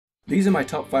These are my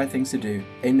top 5 things to do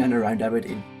in and around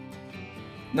Aberdeen.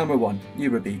 Number 1.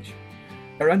 Newburgh Beach.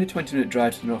 Around a 20-minute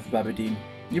drive to the north of Aberdeen,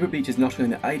 Newburgh Beach is not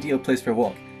only an ideal place for a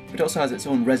walk, but also has its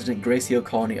own resident grey seal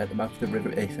colony at the mouth of the River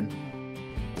Ythan.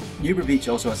 Newburgh Beach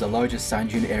also has the largest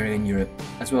sand dune area in Europe,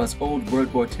 as well as old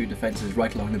World War II defences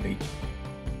right along the beach.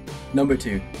 Number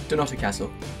 2. Dunnotar Castle.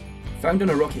 Found on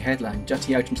a rocky headland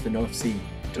jutting out into the North Sea,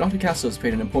 Dunnotar Castle has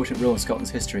played an important role in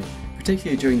Scotland's history,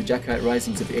 particularly during the Jacobite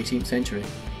risings of the 18th century.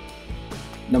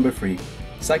 Number 3.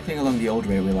 Cycling along the old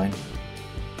railway line.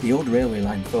 The old railway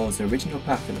line follows the original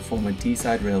path of the former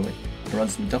Teesside Railway and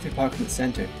runs from Duthie Park in the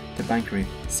centre to Banchory,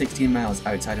 16 miles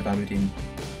outside of Aberdeen.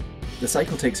 The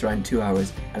cycle takes around 2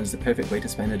 hours and is the perfect way to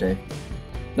spend a day.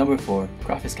 Number 4.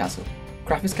 Crafis Castle.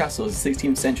 Crafis Castle is a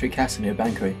 16th century castle near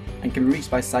Banchory and can be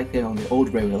reached by cycling along the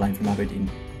old railway line from Aberdeen.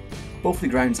 Both the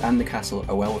grounds and the castle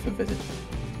are well worth a visit.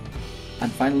 And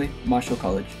finally, Marshall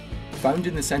College. Found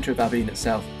in the centre of Aberdeen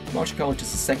itself, Marshall College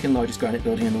is the second largest granite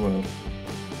building in the world.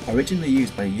 Originally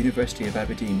used by the University of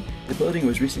Aberdeen, the building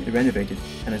was recently renovated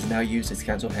and is now used as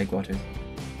council headquarters.